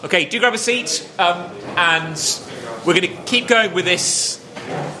Okay, do grab a seat, and we're going to keep going with this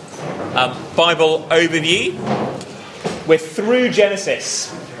Bible overview. We're through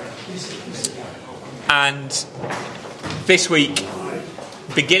Genesis, and this week,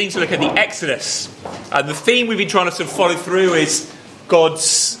 beginning to look at the Exodus. And the theme we've been trying to sort of follow through is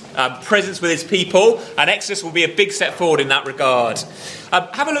God's presence with his people, and Exodus will be a big step forward in that regard.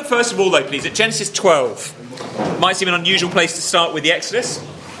 Have a look first of all, though, please, at Genesis 12. Might seem an unusual place to start with the Exodus,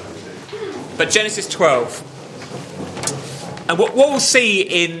 but Genesis 12. And what we'll see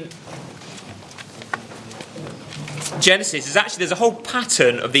in Genesis is actually there's a whole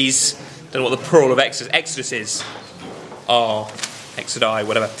pattern of these, I don't know what the plural of Exodus is. Exodi,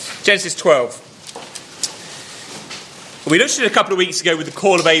 whatever. Genesis 12. We looked at it a couple of weeks ago with the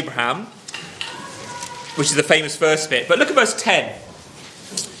call of Abraham, which is the famous first bit. But look at verse 10.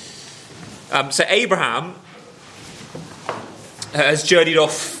 So Abraham has journeyed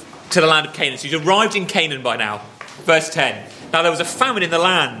off to the land of Canaan. So he's arrived in Canaan by now. Verse 10. Now there was a famine in the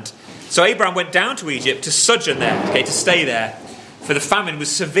land. So Abraham went down to Egypt to sojourn there, to stay there. For the famine was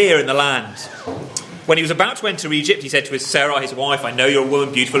severe in the land. When he was about to enter Egypt, he said to Sarah, his wife, I know you're a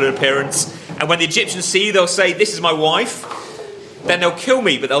woman beautiful in appearance. And when the Egyptians see you, they'll say, this is my wife. Then they'll kill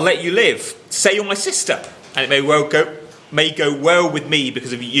me, but they'll let you live. Say you're my sister. And it may go well with me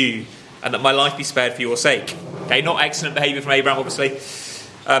because of you, and that my life be spared for your sake. Okay, not excellent behaviour from Abraham, obviously.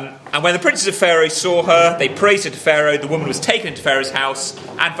 And when the princes of Pharaoh saw her, they praised her to Pharaoh. The woman was taken into Pharaoh's house,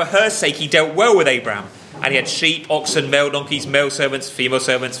 and for her sake he dealt well with Abraham. And he had sheep, oxen, male donkeys, male servants,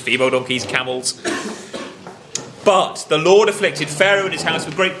 female donkeys, camels. But the Lord afflicted Pharaoh and his house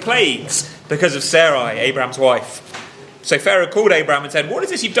with great plagues because of Sarai, Abraham's wife. So Pharaoh called Abraham and said, what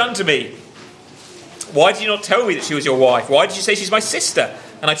is this you've done to me? Why did you not tell me that she was your wife? Why did you say she's my sister?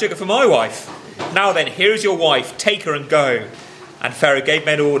 And I took her for my wife. Now then, here is your wife, take her and go. And Pharaoh gave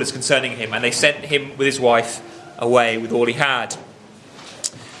men orders concerning him, and they sent him with his wife away with all he had.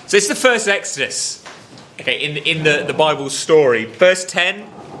 So this is the first Exodus, okay, in the Bible's story. Verse 10,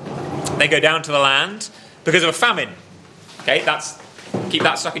 they go down to the land because of a famine. Okay, keep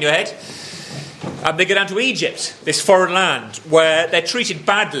that stuck in your head. They go down to Egypt, this foreign land, where they're treated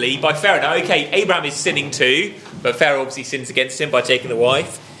badly by Pharaoh. Now, okay, Abraham is sinning too, but Pharaoh obviously sins against him by taking the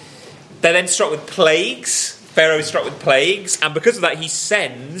wife. They're then struck with plagues. Pharaoh is struck with plagues, and because of that he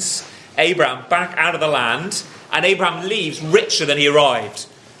sends Abraham back out of the land, and Abraham leaves richer than he arrived.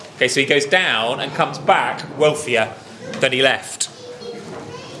 Okay, so he goes down and comes back wealthier than he left.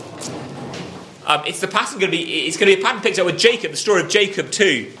 It's going to be a pattern picked up with Jacob, the story of Jacob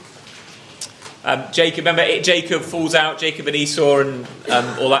too. Jacob falls out, Jacob and Esau and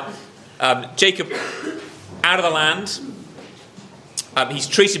all that. Jacob out of the land. He's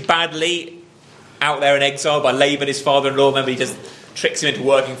treated badly out there in exile by Laban, his father-in-law. Remember, he just tricks him into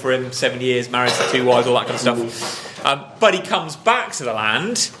working for him 7 years, marries 2 wives, all that kind of stuff. But he comes back to the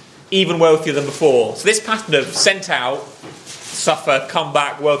land even wealthier than before. So this pattern of sent out, suffer, come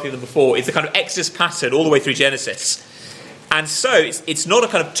back wealthier than before is the kind of Exodus pattern all the way through Genesis. And so it's not a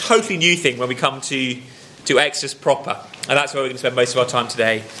kind of totally new thing when we come to Exodus proper. And that's where we're going to spend most of our time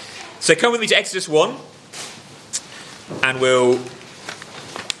today. So come with me to Exodus 1, and we'll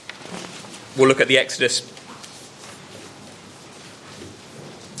look at the Exodus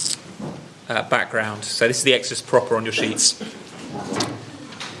background. So this is the Exodus proper on your sheets.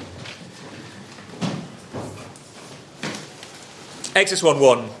 Exodus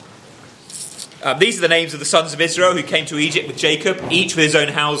 1:1. These are the names of the sons of Israel who came to Egypt with Jacob, each with his own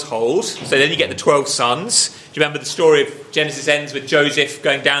household. So then you get the 12 sons. Do you remember the story of Genesis ends with Joseph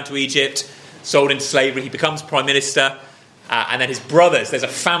going down to Egypt, sold into slavery, he becomes prime minister, and then his brothers, there's a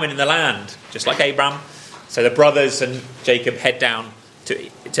famine in the land, just like Abraham. So the brothers and Jacob head down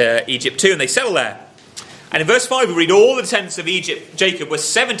to Egypt too, and they settle there. And in verse 5 we read all the descendants of Jacob were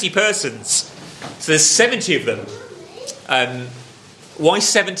 70 persons. So there's 70 of them. Why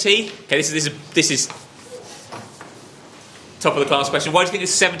 70? Okay, this is top of the class question. Why do you think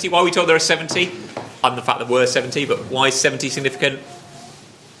there's 70? Why are we told there are 70? Other than the fact there were 70, but why is 70 significant?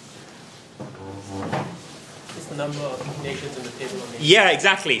 It's the number of nations in the table of nations. Yeah,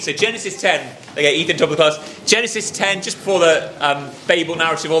 exactly. So Genesis 10, okay, Ethan, top of the class. Genesis 10, just before the Babel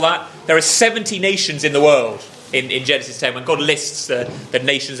narrative, all that, there are 70 nations in the world in Genesis 10. When God lists the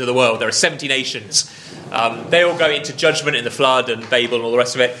nations of the world, there are 70 nations. They all go into judgment in the flood and Babel and all the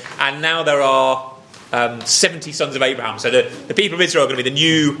rest of it. And now there are 70 sons of Abraham. So the people of Israel are going to be the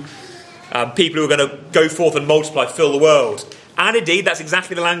new people who are going to go forth and multiply, fill the world. And indeed, that's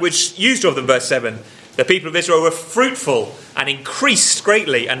exactly the language used of them, verse 7. The people of Israel were fruitful and increased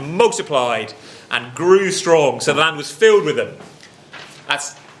greatly and multiplied and grew strong. So the land was filled with them.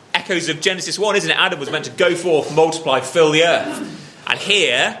 That's echoes of Genesis 1, isn't it? Adam was meant to go forth, multiply, fill the earth. And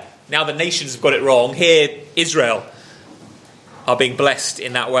here, now the nations have got it wrong, here Israel are being blessed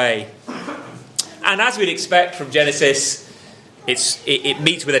in that way. And as we'd expect from Genesis, it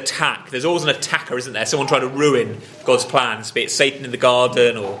meets with attack. There's always an attacker, isn't there? Someone trying to ruin God's plans, be it Satan in the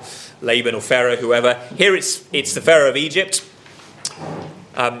garden or Laban or Pharaoh, whoever. Here it's the Pharaoh of Egypt.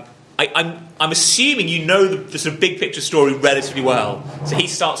 I'm assuming you know the sort of big picture story relatively well. So he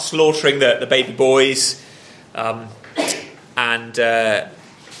starts slaughtering the baby boys, and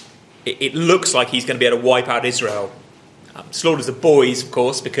it looks like he's going to be able to wipe out Israel. Slaughters the boys, of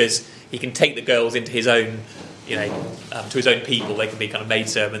course, because he can take the girls into his own, to his own people. They can be kind of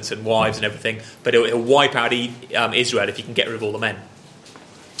maidservants and wives and everything. But he'll wipe out Israel if he can get rid of all the men.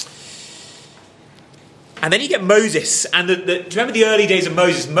 And then you get Moses. And do you remember the early days of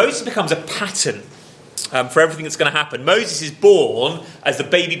Moses? Moses becomes a pattern for everything that's going to happen. Moses is born as the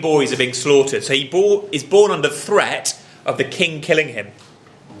baby boys are being slaughtered. So he is born under threat of the king killing him.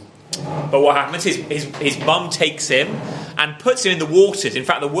 But what happens? His mum takes him and puts him in the waters. In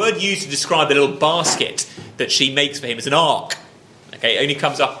fact, the word used to describe the little basket that she makes for him is an ark. Okay, it only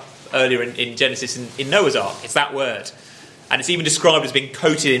comes up earlier in Genesis in Noah's Ark. It's that word. And it's even described as being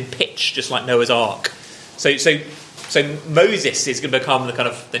coated in pitch, just like Noah's Ark. So Moses is going to become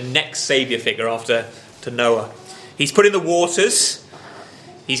the next saviour figure after Noah. He's put in the waters.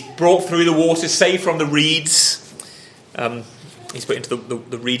 He's brought through the waters, saved from the reeds. He's put into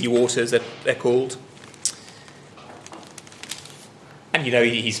the reedy waters, they're called. And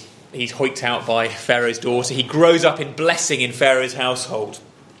he's hoiked out by Pharaoh's daughter. He grows up in blessing in Pharaoh's household.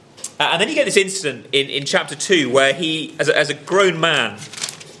 And then you get this incident in chapter 2 where he, as a grown man,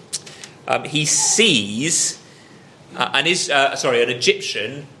 he sees an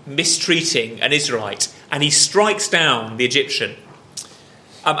Egyptian mistreating an Israelite, and he strikes down the Egyptian.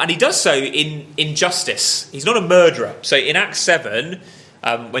 And he does so in justice. He's not a murderer. So in Acts 7,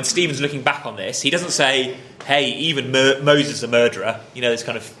 when Stephen's looking back on this, he doesn't say, hey, even Moses is a murderer. Those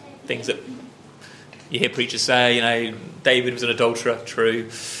kind of things that you hear preachers say, David was an adulterer, true.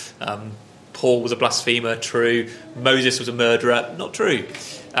 Paul was a blasphemer, true. Moses was a murderer, not true.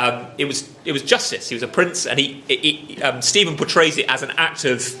 It was justice. He was a prince, and Stephen portrays it as an act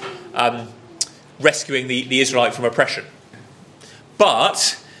of rescuing the Israelite from oppression.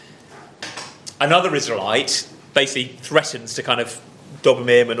 But another Israelite basically threatens to kind of dob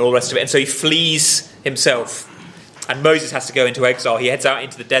him and all the rest of it, and so he flees himself. And Moses has to go into exile. He heads out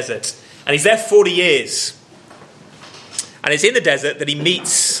into the desert, and he's there 40 years. And it's in the desert that he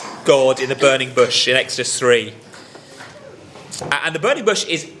meets God in the burning bush in Exodus 3. And the burning bush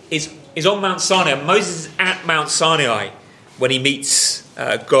is on Mount Sinai. Moses is at Mount Sinai when he meets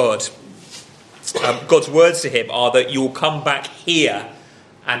God. God's words to him are that you will come back here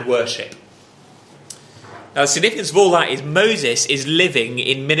and worship. Now, the significance of all that is Moses is living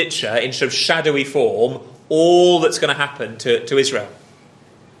in miniature, in sort of shadowy form, all that's going to happen to Israel.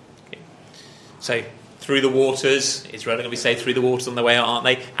 Okay. So, through the waters, Israel are going to be saved through the waters on their way out, aren't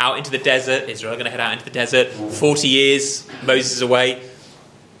they? Out into the desert, Israel are going to head out into the desert. 40 years, Moses is away.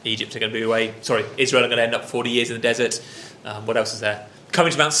 Egypt are going to be away. Israel are going to end up 40 years in the desert. What else is there?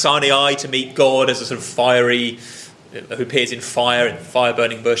 Coming to Mount Sinai to meet God as a sort of fiery, who appears in fire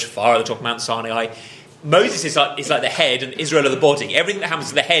burning bush, fire at the top of Mount Sinai. Moses is like the head and Israel are the body. Everything that happens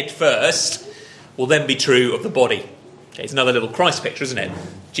to the head first will then be true of the body. Okay, it's another little Christ picture, isn't it?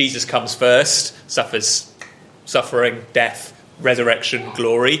 Jesus comes first, suffers suffering, death, resurrection,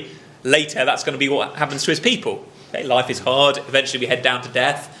 glory. Later, that's going to be what happens to his people. Okay, life is hard. Eventually we head down to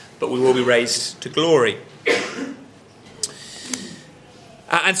death, but we will be raised to glory.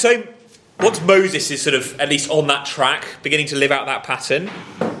 And so, once Moses is sort of at least on that track, beginning to live out that pattern,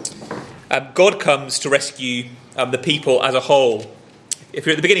 God comes to rescue the people as a whole. If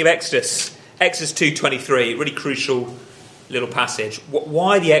you're at the beginning of Exodus 2:23, really crucial little passage.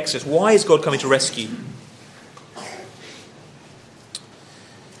 Why the Exodus? Why is God coming to rescue?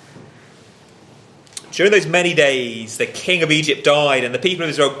 During those many days, the king of Egypt died, and the people of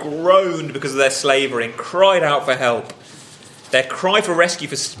Israel groaned because of their slavery and cried out for help. Their cry for rescue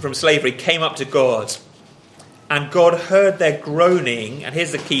from slavery came up to God. And God heard their groaning, and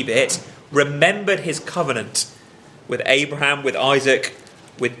here's the key bit, remembered his covenant with Abraham, with Isaac,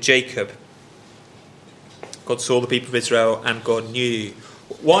 with Jacob. God saw the people of Israel, and God knew.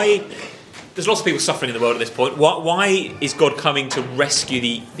 Why? There's lots of people suffering in the world at this point. Why is God coming to rescue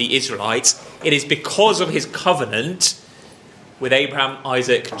the Israelites? It is because of his covenant with Abraham,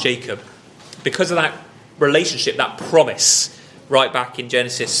 Isaac, Jacob. Because of that relationship, that promise, right back in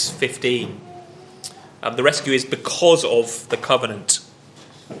Genesis 15. The rescue is because of the covenant.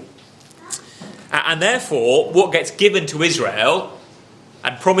 And therefore, what gets given to Israel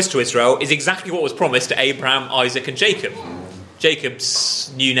and promised to Israel is exactly what was promised to Abraham, Isaac and Jacob.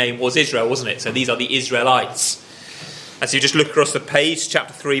 Jacob's new name was Israel, wasn't it? So these are the Israelites. As you just look across the page,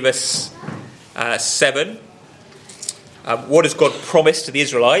 chapter 3, verse 7. What has God promised to the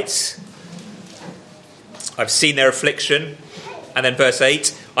Israelites? I've seen their affliction. And then verse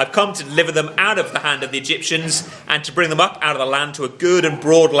 8. I've come to deliver them out of the hand of the Egyptians and to bring them up out of the land to a good and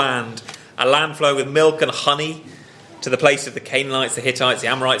broad land, a land flowing with milk and honey, to the place of the Canaanites, the Hittites, the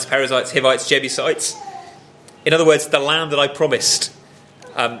Amorites, Perizzites, Hivites, Jebusites. In other words, the land that I promised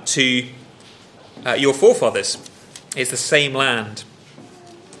to your forefathers is the same land.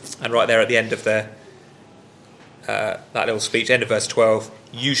 And right there at the end of that little speech, end of verse 12,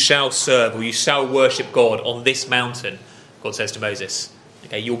 you shall serve or you shall worship God on this mountain, God says to Moses.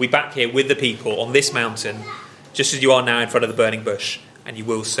 Okay, you'll be back here with the people on this mountain, just as you are now in front of the burning bush, and you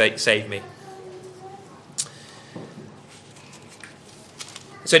will save me.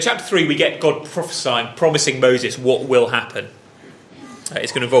 So in chapter 3 we get God prophesying, promising Moses what will happen.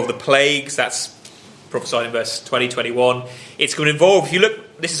 It's going to involve the plagues, that's prophesied in verse 20, 21. It's going to involve, if you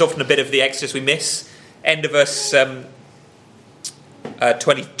look, this is often a bit of the Exodus we miss, end of verse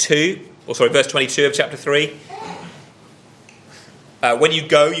 22 of chapter 3. When you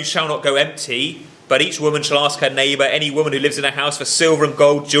go, you shall not go empty, but each woman shall ask her neighbour, any woman who lives in a house, for silver and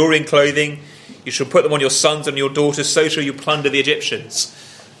gold, jewellery and clothing. You shall put them on your sons and your daughters, so shall you plunder the Egyptians.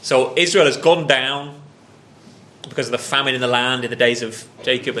 So Israel has gone down because of the famine in the land in the days of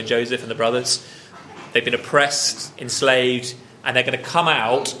Jacob and Joseph and the brothers. They've been oppressed, enslaved, and they're going to come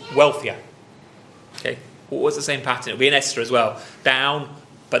out wealthier. Okay, what was the same pattern? It'll be in Esther as well. Down,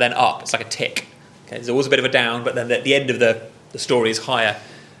 but then up. It's like a tick. Okay, there's always a bit of a down, but then the end of the story is higher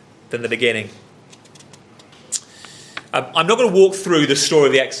than the beginning. I'm not going to walk through the story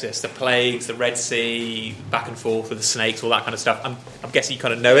of the Exodus, the plagues, the Red Sea, back and forth with the snakes, all that kind of stuff. I'm guessing you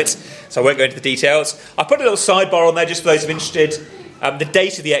kind of know it, so I won't go into the details. I put a little sidebar on there just for those who are interested. The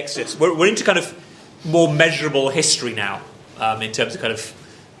date of the Exodus. We're into kind of more measurable history now, in terms of kind of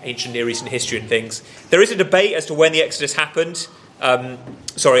ancient Near Eastern history and things. There is a debate as to when the Exodus happened.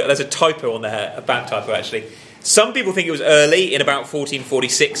 There's a typo on there, a bad typo actually. Some people think it was early, in about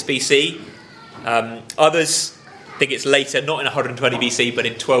 1446 BC. Others think it's later, not in 120 BC, but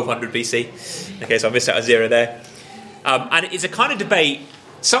in 1200 BC. Okay, so I missed out a zero there. And it's a kind of debate.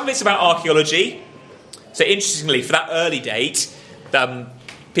 Some of it's about archaeology. So interestingly, for that early date,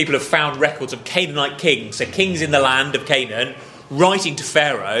 people have found records of Canaanite kings, so kings in the land of Canaan, writing to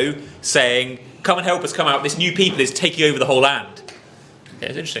Pharaoh saying, come and help us come out, this new people is taking over the whole land. Yeah,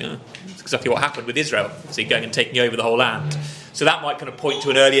 it's interesting, huh? It's exactly what happened with Israel, so going and taking over the whole land. So that might kind of point to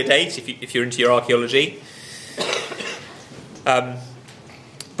an earlier date if you're into your archaeology.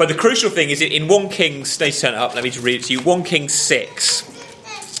 But the crucial thing is in 1 Kings, they turn up, let me just read it to you, 1 Kings 6.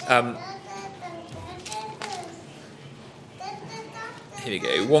 Here we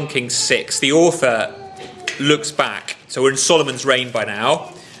go, 1 Kings 6. The author looks back. So we're in Solomon's reign by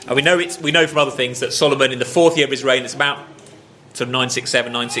now. And we know from other things that Solomon, in the 4th year of his reign, it's about sort of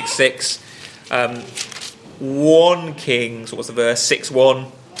 967, 966. 1 Kings, what was the verse?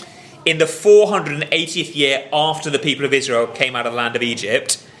 6:1. In the 480th year after the people of Israel came out of the land of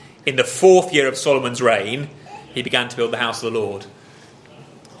Egypt, in the 4th year of Solomon's reign, he began to build the house of the Lord.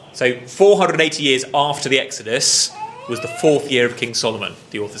 So 480 years after the Exodus was the 4th year of King Solomon,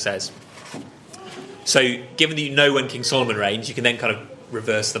 the author says. So given that you know when King Solomon reigned, you can then kind of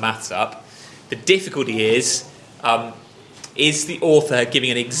reverse the maths up. The difficulty is the author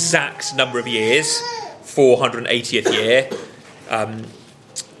giving an exact number of years, 480th year,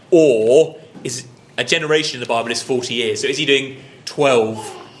 or is a generation in the Bible is 40 years? So is he doing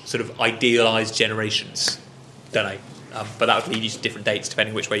 12 sort of idealised generations? Don't know. But that would lead you to different dates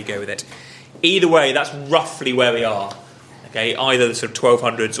depending which way you go with it. Either way, that's roughly where we are. Okay, either the sort of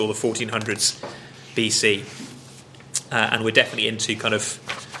 1200s or the 1400s BC. And we're definitely into kind of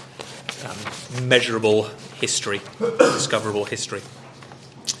measurable history, discoverable history.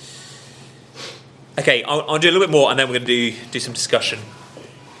 Okay, I'll do a little bit more and then we're going to do some discussion.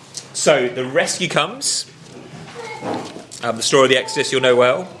 So, the rescue comes. The story of the Exodus you'll know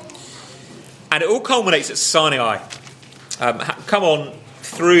well. And it all culminates at Sinai. Come on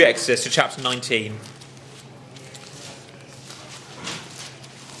through Exodus to chapter 19.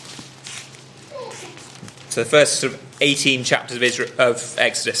 So the first sort of 18 chapters of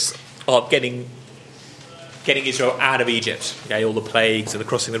Exodus are getting Israel out of Egypt. Okay, all the plagues and the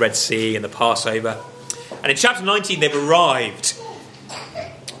crossing the Red Sea and the Passover. And in chapter 19 they've arrived.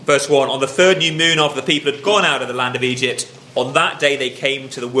 Verse 1, on the 3rd new moon after the people had gone out of the land of Egypt, On that day they came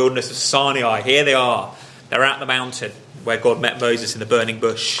to the wilderness of Sinai. Here they are. They're at the mountain where God met Moses in the burning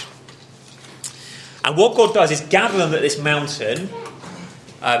bush. And what God does is gather them at this mountain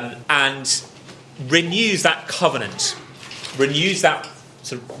and renews that covenant, renews that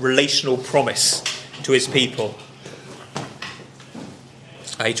sort of relational promise to his people.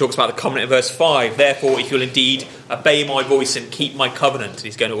 He talks about the covenant in verse 5. Therefore, if you'll indeed obey my voice and keep my covenant. And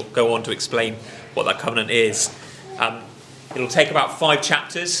he's going to go on to explain what that covenant is. It'll take about 5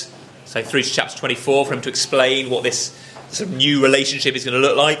 chapters, so through to chapter 24, for him to explain what this sort of new relationship is going to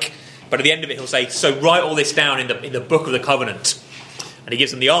look like. But at the end of it, he'll say, so write all this down in the book of the covenant. And he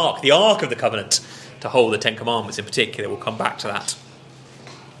gives them the ark of the covenant, to hold the 10 Commandments in particular. We'll come back to that.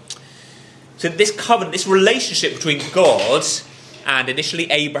 So this covenant, this relationship between God and initially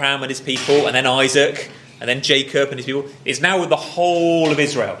Abraham and his people, and then Isaac, and then Jacob and his people, is now with the whole of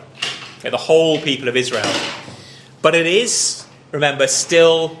Israel. The whole people of Israel. But it is, remember,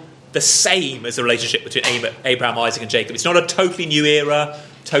 still the same as the relationship between Abraham, Isaac and Jacob. It's not a totally new era,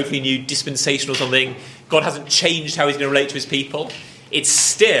 totally new dispensation or something. God hasn't changed how he's going to relate to his people. It's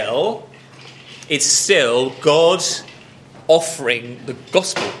still God offering the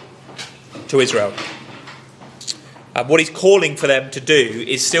gospel to Israel. What he's calling for them to do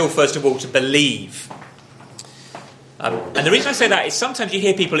is still, first of all, to believe. And the reason I say that is sometimes you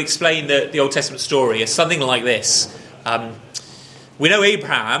hear people explain the Old Testament story as something like this. We know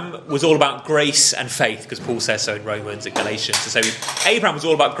Abraham was all about grace and faith, because Paul says so in Romans and Galatians. So Abraham was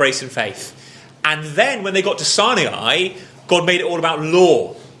all about grace and faith. And then when they got to Sinai, God made it all about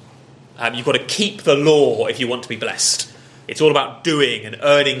law. You've got to keep the law if you want to be blessed. It's all about doing and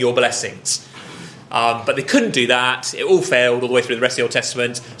earning your blessings. But they couldn't do that. It all failed all the way through the rest of the Old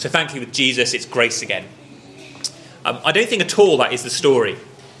Testament. So thankfully with Jesus, it's grace again. I don't think at all that is the story.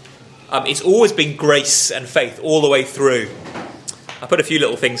 It's always been grace and faith all the way through. I put a few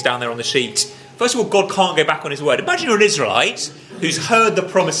little things down there on the sheet. First of all, God can't go back on his word. Imagine you're an Israelite who's heard the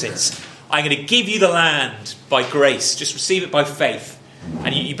promises. I'm going to give you the land by grace. Just receive it by faith.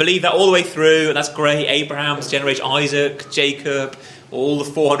 And you believe that all the way through, and that's great. Abraham's generation, Isaac, Jacob, all the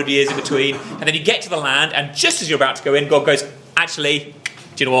 400 years in between. And then you get to the land, and just as you're about to go in, God goes, actually,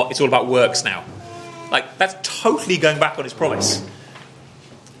 do you know what? It's all about works now. Like, that's totally going back on his promise.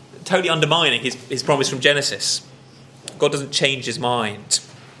 Totally undermining his promise from Genesis. God doesn't change his mind.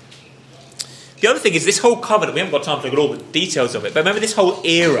 The other thing is this whole covenant, we haven't got time to look at all the details of it, but remember this whole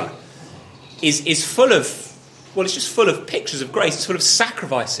era is full of, well, it's just full of pictures of grace. It's full of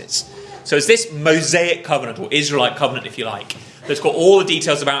sacrifices. So it's this Mosaic covenant, or Israelite covenant, if you like, that's got all the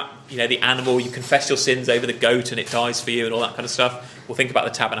details about, the animal. You confess your sins over the goat and it dies for you and all that kind of stuff. We'll think about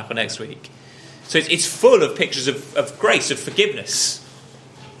the tabernacle next week. So it's full of pictures of grace, of forgiveness.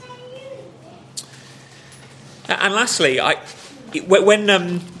 And lastly,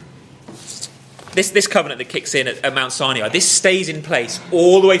 when this covenant that kicks in at Mount Sinai, this stays in place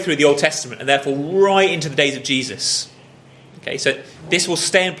all the way through the Old Testament and therefore right into the days of Jesus. Okay, so this will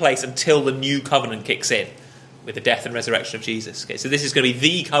stay in place until the new covenant kicks in with the death and resurrection of Jesus. Okay, so this is going to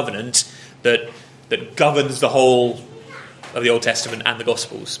be the covenant that governs the whole of the Old Testament and the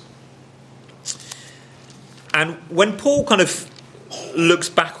Gospels. And when Paul kind of looks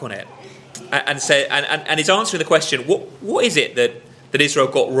back on it and is answering the question, what is it that Israel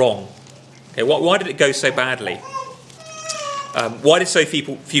got wrong? Okay, why did it go so badly? Why did so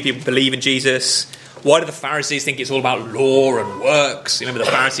few people believe in Jesus? Why do the Pharisees think it's all about law and works? You remember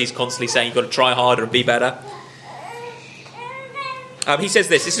the Pharisees constantly saying you've got to try harder and be better? He says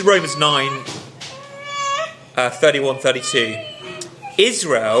this is Romans 9, 31-32.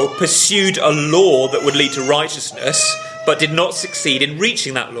 Israel pursued a law that would lead to righteousness, but did not succeed in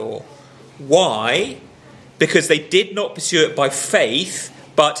reaching that law. Why? Because they did not pursue it by faith,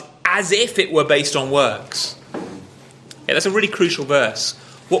 but as if it were based on works. Yeah, that's a really crucial verse.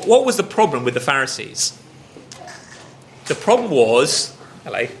 What was the problem with the Pharisees? The problem was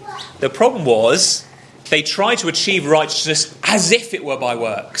they tried to achieve righteousness as if it were by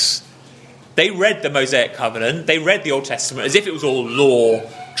works. They read the Mosaic covenant, they read the Old Testament as if it was all law,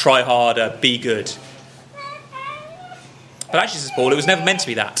 try harder, be good. But actually, says Paul, it was never meant to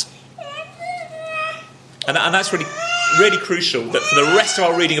be that. And that's really, really crucial, that for the rest of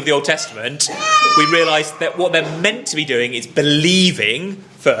our reading of the Old Testament, we realise that what they're meant to be doing is believing,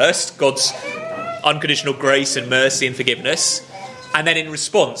 first, God's unconditional grace and mercy and forgiveness, and then in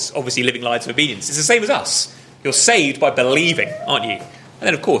response, obviously, living lives of obedience. It's the same as us. You're saved by believing, aren't you? And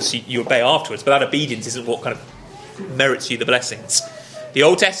then, of course, you obey afterwards, but that obedience isn't what kind of merits you the blessings. The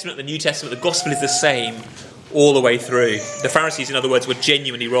Old Testament, the New Testament, the Gospel is the same all the way through. The Pharisees, in other words, were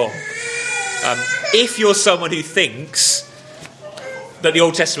genuinely wrong. If you're someone who thinks that the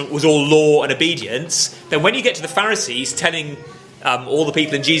Old Testament was all law and obedience, then when you get to the Pharisees telling all the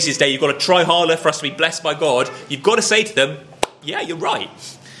people in Jesus' day, you've got to try harder for us to be blessed by God, you've got to say to them, yeah, you're right.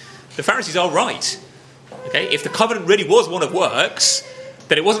 The Pharisees are right. Okay, if the covenant really was one of works,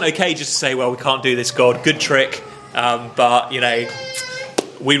 then it wasn't okay just to say, well, we can't do this, God, good trick, but,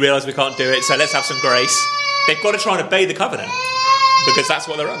 we realise we can't do it, so let's have some grace. They've got to try and obey the covenant, because that's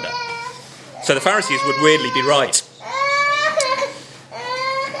what they're under. So the Pharisees would weirdly be right.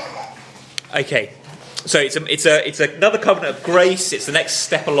 Okay, so it's another covenant of grace. It's the next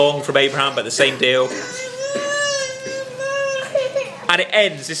step along from Abraham, but the same deal. And it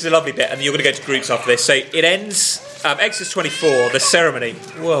ends, this is a lovely bit, and you're going to go to groups after this. So it ends, Exodus 24, the ceremony.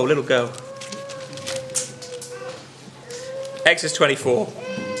 Whoa, little girl. Exodus 24.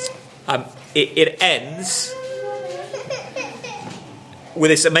 It ends with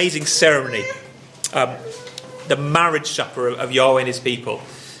this amazing ceremony. The marriage supper of Yahweh and his people.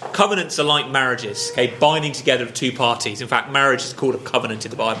 Covenants are like marriages, okay, binding together of two parties. In fact, marriage is called a covenant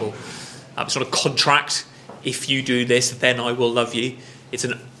in the Bible. It's not a contract. If you do this, then I will love you. It's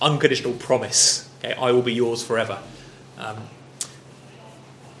an unconditional promise. Okay, I will be yours forever.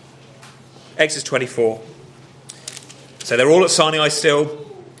 Exodus 24. So they're all at Sinai still.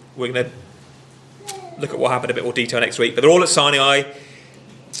 We're going to look at what happened in a bit more detail next week. But they're all at Sinai.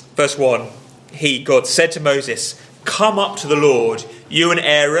 Verse 1. God said to Moses, come up to the Lord, you and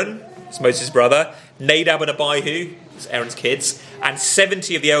Aaron, it's Moses' brother, Nadab and Abihu, it's Aaron's kids, and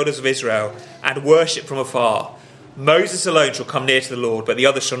 70 of the elders of Israel, and worship from afar. Moses alone shall come near to the Lord, but the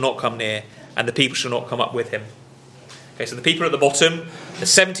others shall not come near, and the people shall not come up with him. Okay, so the people are at the bottom, the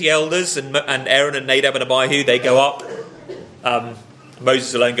 70 elders, and Aaron and Nadab and Abihu, they go up.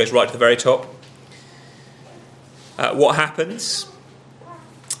 Moses alone goes right to the very top. What happens?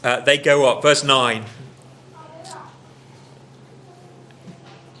 They go up. Verse 9.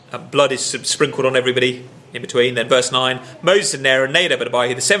 Blood is sprinkled on everybody in between. Then verse 9. Moses and Aaron, Nadab and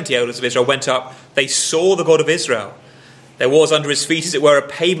Abihu, the 70 elders of Israel, went up. They saw the God of Israel. There was under his feet, as it were, a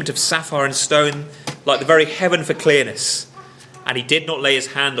pavement of sapphire and stone, like the very heaven for clearness. And he did not lay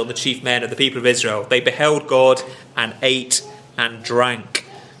his hand on the chief men of the people of Israel. They beheld God and ate and drank.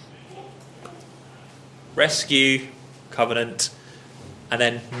 Rescue, covenant, and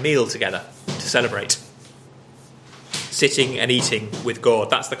then meal together to celebrate. Sitting and eating with God.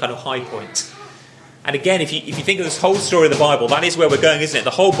 That's the kind of high point. And again, if you think of this whole story of the Bible, that is where we're going, isn't it?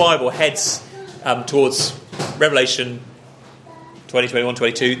 The whole Bible heads towards Revelation 20, 21,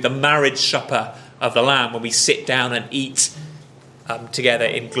 22, the marriage supper of the Lamb, when we sit down and eat together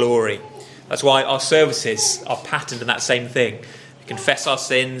in glory. That's why our services are patterned in that same thing. We confess our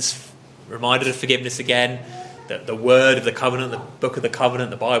sins, reminded of forgiveness again. The word of the covenant, the book of the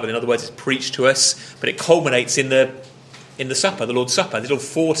covenant, the Bible, in other words, is preached to us, but it culminates in the supper, the Lord's Supper, this little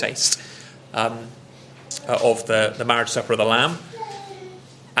foretaste of the marriage supper of the Lamb,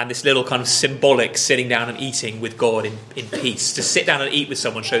 and this little kind of symbolic sitting down and eating with God in peace. To sit down and eat with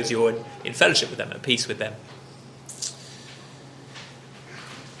someone shows you're in fellowship with them, at peace with them.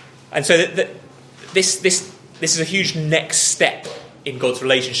 And so this is a huge next step in God's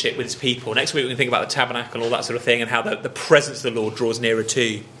relationship with his people. Next week we can think about the tabernacle and all that sort of thing, and how the presence of the Lord draws nearer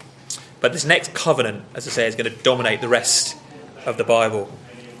too. But this next covenant, as I say, is going to dominate the rest of the Bible.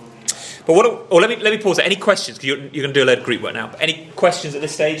 But let me pause there. Any questions? Because you're going to do a load of Greek work now. Any questions at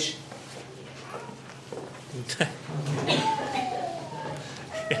this stage? Just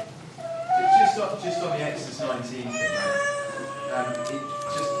on the Exodus 19 thing,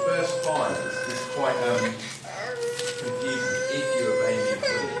 verse 5 is quite confusing. If you obey me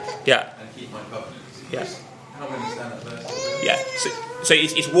fully and keep my covenants. Yeah. How do I understand that verse? Yeah. So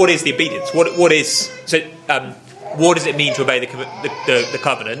it's what is the obedience? What does it mean to obey the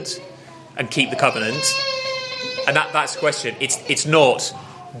covenant and keep the covenant? And that's the question. It's not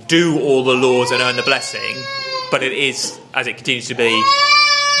do all the laws and earn the blessing, but it is, as it continues to be,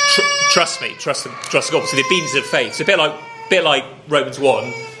 trust me, trust God. So the obedience of faith. So a bit like Romans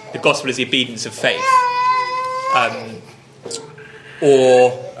 1, the gospel is the obedience of faith.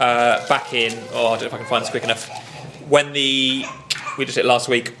 Back in, I don't know if I can find this quick enough. We just did it last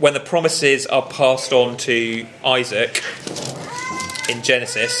week, when the promises are passed on to Isaac in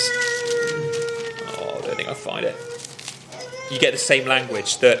Genesis. I don't think I'll find it. You get the same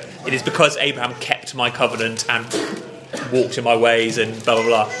language, that it is because Abraham kept my covenant and walked in my ways and blah, blah,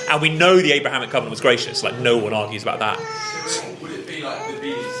 blah. And we know the Abrahamic covenant was gracious. Like, no one argues about that. Would it be like the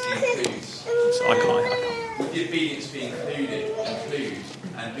obedience includes? So I can't. Would the obedience be include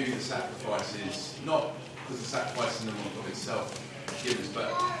and do the sacrifices, not because the sacrifice in the of itself forgiveness, but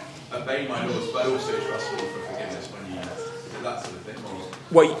obey my laws, but also trust me for forgiveness when you that sort of thing? Or?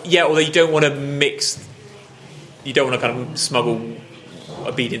 Well, yeah, although you don't want to kind of smuggle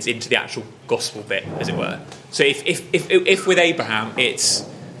obedience into the actual gospel bit, as it were. So if with Abraham it's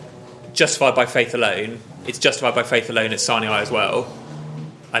justified by faith alone, it's justified by faith alone at Sinai as well,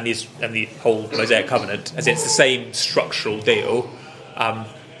 and the whole Mosaic covenant, as it's the same structural deal.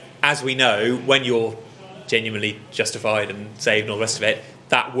 As we know, when you're genuinely justified and saved and all the rest of it,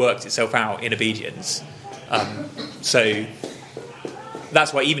 that works itself out in obedience. So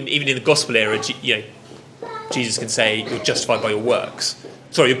that's why even in the gospel era, Jesus can say you're justified by your works.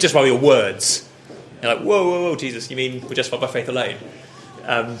 Sorry, you're justified by your words. You're like, whoa, Jesus, you mean we're justified by faith alone?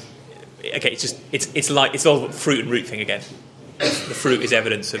 Okay, it's all fruit and root thing again. The fruit is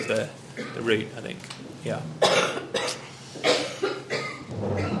evidence of the root, I think. Yeah.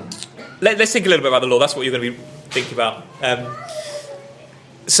 Let's think a little bit about the law. That's what you're going to be thinking about.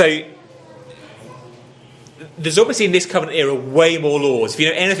 So there's obviously in this covenant era way more laws. If you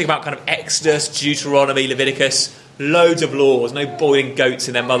know anything about kind of Exodus, Deuteronomy, Leviticus, loads of laws. No boiling goats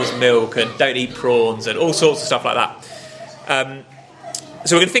in their mother's milk, and don't eat prawns, and all sorts of stuff like that.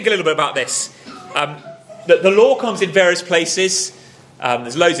 So we're going to think a little bit about this. The law comes in various places.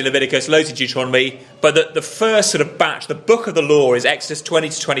 There's loads in Leviticus, loads in Deuteronomy, but the first sort of batch, the book of the law, is Exodus 20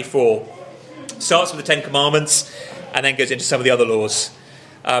 to 24. Starts with the Ten Commandments and then goes into some of the other laws.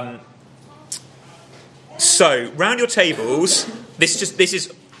 So, round your tables, this is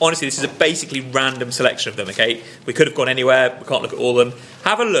a basically random selection of them, okay? We could have gone anywhere, we can't look at all of them.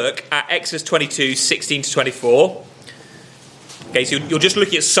 Have a look at Exodus 22, 16 to 24. Okay, so you're just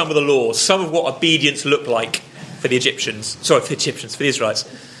looking at some of the laws, some of what obedience looked like for the Israelites.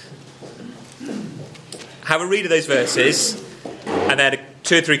 Have a read of those verses, and then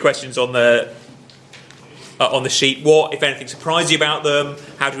 2 or 3 questions on the sheet. What, if anything, surprised you about them?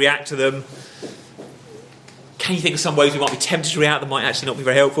 How to react to them? Can you think of some ways we might be tempted to react that might actually not be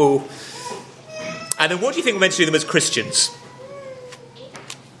very helpful? And then what do you think we're meant to do with them as Christians?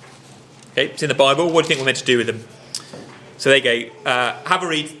 Okay, it's in the Bible. What do you think we're meant to do with them? So there you go. Have a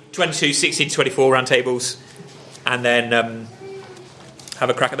read, 22, 16 to 24 round tables, and then have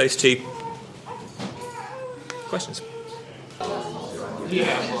a crack at those 2 questions.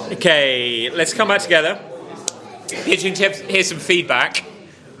 Okay, let's come back together. Interesting to hear some feedback.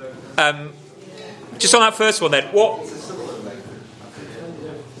 Just on that first one then,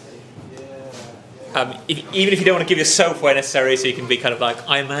 even if you don't want to give yourself away necessarily, so you can be kind of like,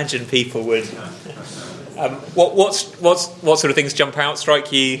 I imagine people would... what sort of things jump out,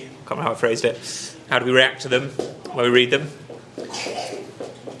 strike you? I can't remember how I phrased it. How do we react to them when we read them?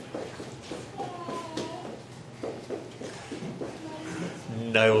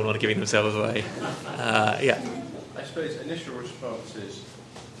 No one want to give themselves away. Yeah. I suppose initial response is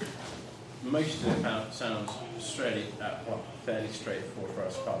most of it sounds fairly straightforward for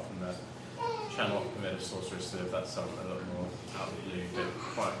us, apart from the channel of permitted sorcerers, so if that's something a little more out of the blue, don't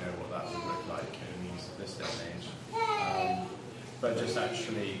quite know what that would look like in this day and age. But just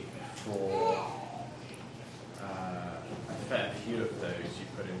actually for a fair few of those you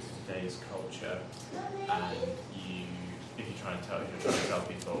put into today's culture, and if you're trying to tell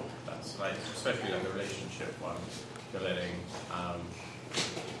people, that's like, especially like the relationship one, you're letting a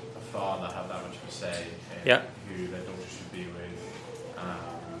father have that much of a say in who their daughter should be with.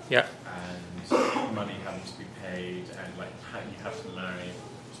 And money having to be paid, and like how you have to marry,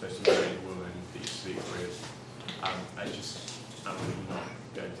 you're supposed to marry a woman that you sleep with. I would not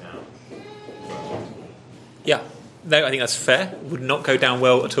go down well at all. Yeah, no, I think that's fair. Would not go down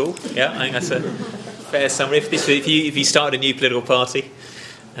well at all. Yeah, I think that's a fair summary. If you started a new political party,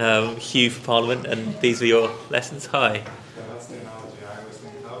 Hugh for Parliament, and these were your lessons, hi. Yeah, that's the analogy I always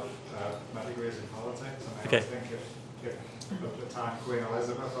think of. My degree is in politics, and I okay. always think if at the time Queen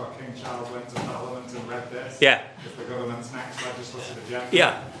Elizabeth or King Charles went to Parliament and read this, if the government's next legislative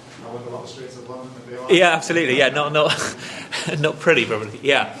agenda, I wonder what the streets of London would be like. Yeah, absolutely. Yeah, not pretty, probably.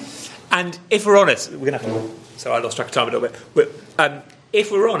 Yeah, and if we're honest, we're gonna have to. So I lost track of time a little bit.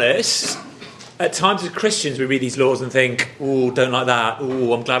 If we're honest, at times as Christians we read these laws and think, "Oh, don't like that.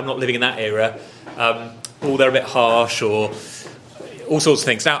 Oh, I'm glad I'm not living in that era. Oh, they're a bit harsh," or all sorts of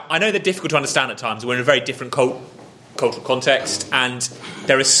things. Now, I know they're difficult to understand at times. We're in a very different cultural context, and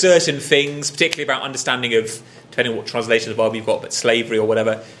there are certain things, particularly about understanding of, depending on what translation of the Bible you've got, but slavery or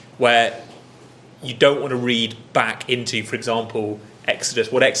whatever, where you don't want to read back into, for example,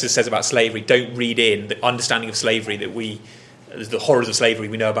 Exodus. What Exodus says about slavery, don't read in the understanding of slavery that the horrors of slavery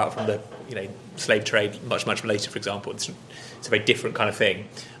we know about from the slave trade much later, for example. It's a very different kind of thing.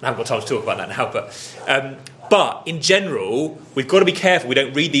 I haven't got time to talk about that now, but in general, we've got to be careful we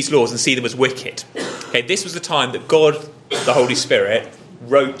don't read these laws and see them as wicked. Okay, this was the time that God the Holy Spirit,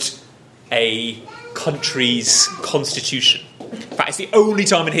 wrote a country's constitution. In fact, it's the only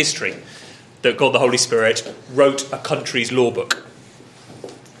time in history that God the Holy Spirit wrote a country's law book.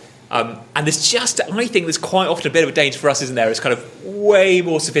 And there's just, I think there's quite often a bit of a danger for us, isn't there? It's kind of way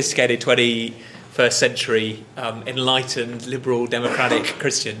more sophisticated 21st century, enlightened, liberal, democratic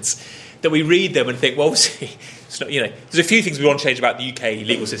Christians, that we read them and think, well, obviously, it's not, there's a few things we want to change about the UK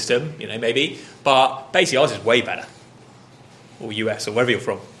legal system, maybe, but basically ours is way better. Or US, or wherever you're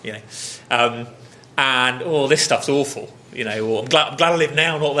from, and this stuff's awful, or I'm glad I live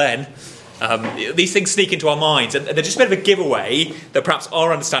now, not then. These things sneak into our minds, and they're just a bit of a giveaway that perhaps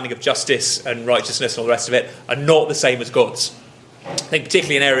our understanding of justice and righteousness and all the rest of it are not the same as God's. I think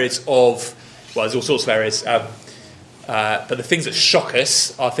particularly in areas of, there's all sorts of areas, but the things that shock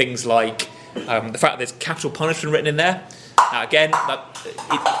us are things like the fact that there's capital punishment written in there. Now again,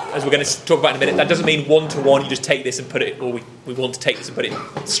 as we're going to talk about in a minute, that doesn't mean one-to-one you just take this and put it, or we want to take this and put it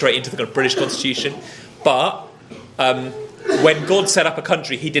straight into the kind of British Constitution. But when God set up a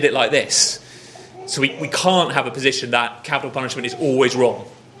country, he did it like this. So we can't have a position that capital punishment is always wrong.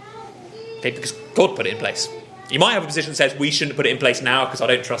 Okay, because God put it in place. You might have a position that says we shouldn't put it in place now because I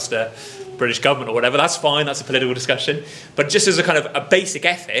don't trust the British government or whatever. That's fine, that's a political discussion. But just as a kind of a basic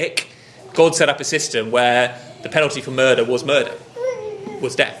ethic, God set up a system where the penalty for murder, was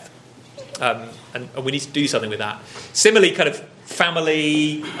death. And we need to do something with that. Similarly, kind of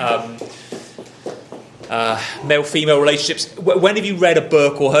family, male-female relationships. When have you read a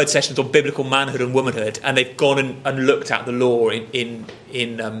book or heard sessions on biblical manhood and womanhood, and they've gone and looked at the law in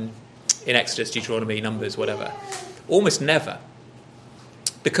Exodus, Deuteronomy, Numbers, whatever? Almost never.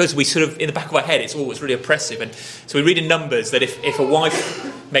 Because we sort of, in the back of our head, it's really oppressive. And so we read in Numbers that if a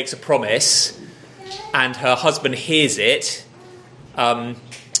wife makes a promise and her husband hears it and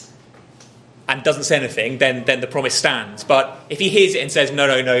doesn't say anything, then the promise stands. But if he hears it and says, no,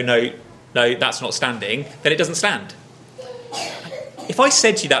 that's not standing, then it doesn't stand. If I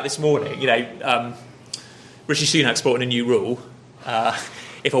said to you that this morning, Rishi Sunak's brought in a new rule.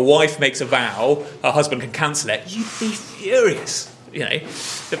 If a wife makes a vow, her husband can cancel it, you'd be furious.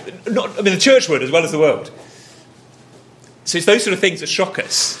 The church would as well as the world. So it's those sort of things that shock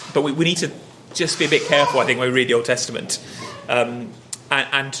us. But we need to just be a bit careful, I think, when we read the Old Testament. And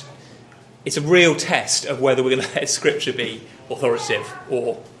it's a real test of whether we're going to let Scripture be authoritative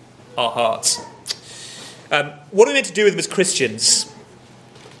or our hearts. What are we meant to do with them as Christians?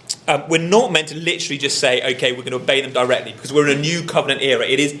 We're not meant to literally just say, okay, we're going to obey them directly, because we're in a new covenant era.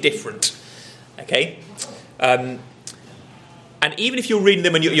 It is different. Okay? And even if you're reading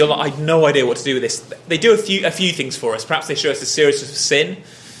them and you're like, I have no idea what to do with this, they do a few things for us. Perhaps they show us the seriousness of sin.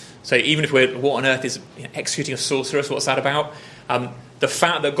 So even if what on earth is executing a sorceress, what's that about? The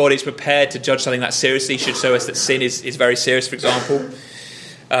fact that God is prepared to judge something that seriously should show us that sin is very serious, for example.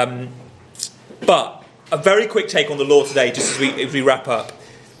 But a very quick take on the law today, just as we wrap up.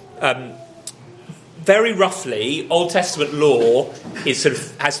 Very roughly, Old Testament law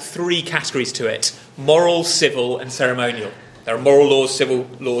has three categories to it: moral, civil, and ceremonial. There are moral laws, civil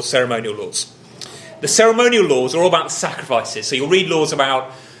laws, ceremonial laws. The ceremonial laws are all about sacrifices. So you'll read laws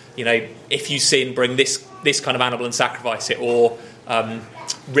about, if you sin, bring this kind of animal and sacrifice it, or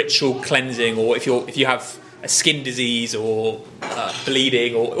ritual cleansing, or if you have a skin disease or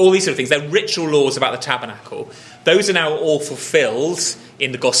bleeding, or all these sort of things. They're ritual laws about the tabernacle. Those are now all fulfilled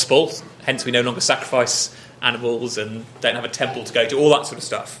in the gospel. Hence, we no longer sacrifice animals and don't have a temple to go to. All that sort of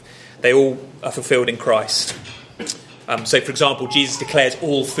stuff. They all are fulfilled in Christ. So, for example, Jesus declares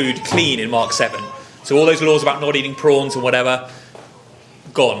all food clean in Mark 7. So all those laws about not eating prawns or whatever,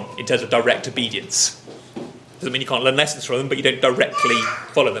 gone in terms of direct obedience. Doesn't mean you can't learn lessons from them, but you don't directly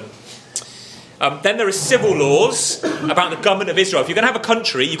follow them. Then there are civil laws about the government of Israel. If you're going to have a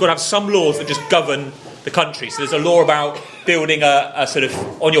country, you've got to have some laws that just govern the country. So there's a law about building a sort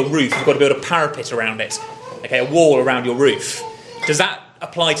of, on your roof, you've got to build a parapet around it. Okay, a wall around your roof. Does that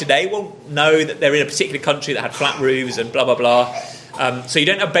apply today? Well, no, that they're in a particular country that had flat roofs and blah, blah, blah. So you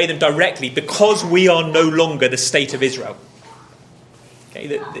don't obey them directly because we are no longer the state of Israel.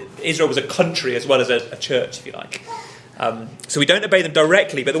 Okay, Israel was a country as well as a church, if you like. So we don't obey them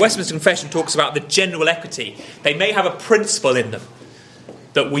directly, but the Westminster Confession talks about the general equity. They may have a principle in them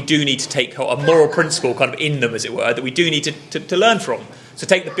that we do need to take, a moral principle kind of in them, as it were, that we do need to learn from. So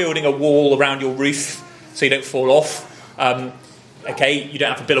take the building a wall around your roof so you don't fall off. Okay, you don't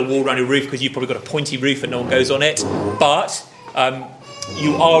have to build a wall around your roof because you've probably got a pointy roof and no one goes on it. But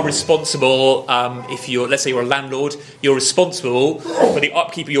you are responsible, let's say you're a landlord, you're responsible for the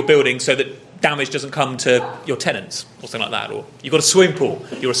upkeep of your building so that damage doesn't come to your tenants or something like that. Or you've got a swimming pool,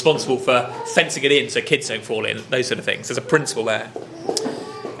 you're responsible for fencing it in so kids don't fall in, those sort of things. There's a principle there.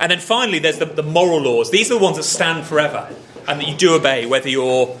 And then finally, there's the moral laws. These are the ones that stand forever and that you do obey, whether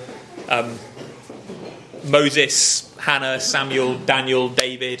you're Moses, Hannah, Samuel, Daniel,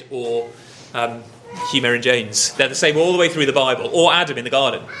 David, or Hugh Merrin James. They're the same all the way through the Bible, or Adam in the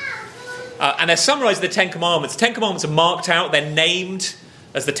garden. And they're summarised in the Ten Commandments. The Ten Commandments are marked out, they're named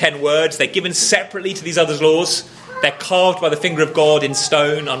as the 10 words. They're given separately to these other laws. They're carved by the finger of God in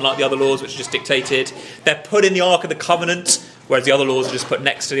stone, unlike the other laws which are just dictated. They're put in the Ark of the Covenant, whereas the other laws are just put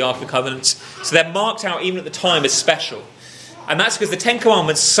next to the Ark of the Covenant. So they're marked out even at the time as special. And that's because the Ten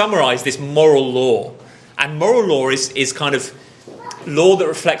Commandments summarise this moral law. And moral law is kind of law that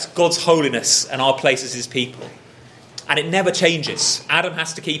reflects God's holiness and our place as his people. And it never changes. Adam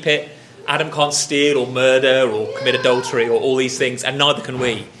has to keep it. Adam can't steal or murder or commit adultery or all these things, and neither can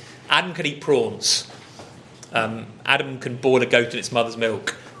we. Adam can eat prawns. Adam can boil a goat in its mother's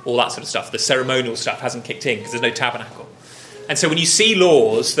milk, all that sort of stuff. The ceremonial stuff hasn't kicked in because there's no tabernacle. And so when you see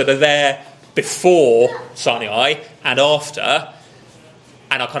laws that are there before Sinai and after,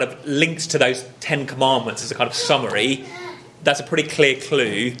 and are kind of linked to those 10 commandments as a kind of summary, that's a pretty clear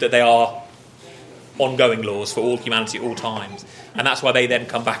clue that they are ongoing laws for all humanity at all times. And that's why they then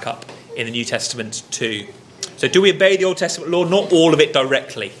come back up in the New Testament too. So do we obey the Old Testament law? Not all of it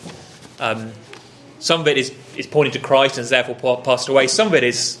directly. Some of it is pointing to Christ and is therefore passed away. Some of it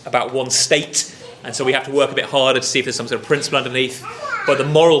is about one state, and so we have to work a bit harder to see if there's some sort of principle underneath. But the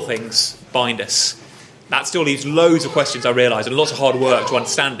moral things bind us. That still leaves loads of questions, I realise, and lots of hard work to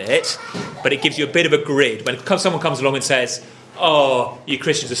understand it, but it gives you a bit of a grid. When someone comes along and says, oh, you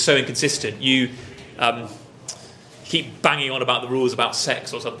Christians are so inconsistent, you keep banging on about the rules about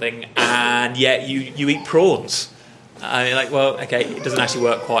sex or something, and yet you eat prawns. You're like, well, okay, it doesn't actually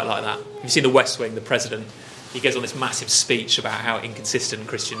work quite like that. You've seen The West Wing, the president, he goes on this massive speech about how inconsistent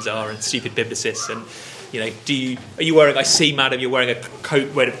Christians are and stupid biblicists, and are you wearing? I see, madam, you're wearing a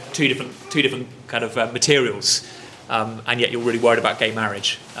coat made of two different kind of materials, and yet you're really worried about gay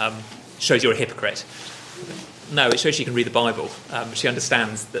marriage. Shows you're a hypocrite. No, it shows she can read the Bible. She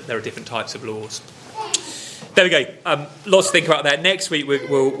understands that there are different types of laws. There we go. Lots to think about there. Next week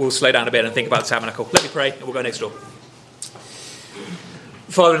we'll slow down a bit and think about the tabernacle. Let me pray, and we'll go next door.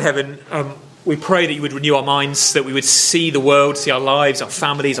 Father in heaven, we pray that you would renew our minds, that we would see the world, see our lives, our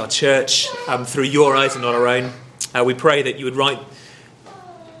families, our church, through your eyes and not our own. We pray that you would write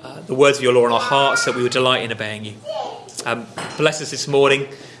the words of your law in our hearts, that we would delight in obeying you. Bless us this morning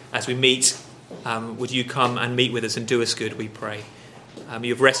as we meet. Would you come and meet with us and do us good, we pray.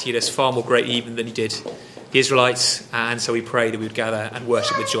 You have rescued us far more greatly even than you did the Israelites, and so we pray that we would gather and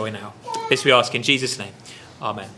worship with joy now. This we ask in Jesus' name. Amen.